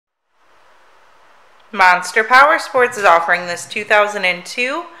Monster Powersports is offering this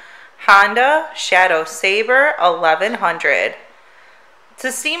 2002 Honda Shadow Sabre 1100.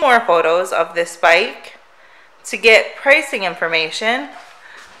 To see more photos of this bike, to get pricing information,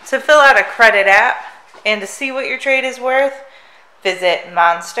 to fill out a credit app, and to see what your trade is worth, visit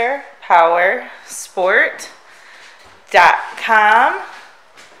monsterpowersport.com.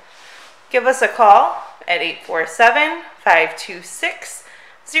 Give us a call at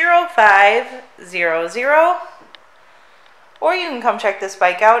 847-526-0500, or you can come check this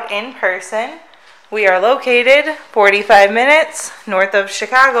bike out in person. We are located 45 minutes north of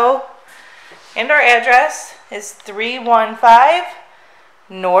Chicago, and our address is 315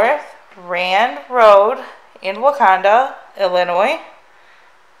 North Rand Road in Wauconda, Illinois.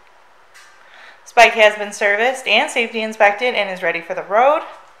 This bike has been serviced and safety inspected and is ready for the road.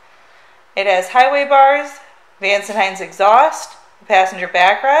 It has highway bars, Vance & Hines exhaust, passenger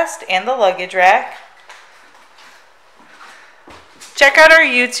backrest, and the luggage rack. Check out our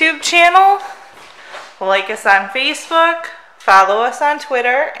YouTube channel, like us on Facebook, follow us on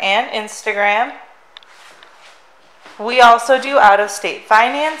Twitter and Instagram. We also do out-of-state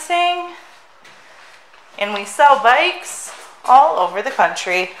financing, and we sell bikes all over the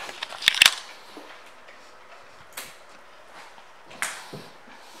country.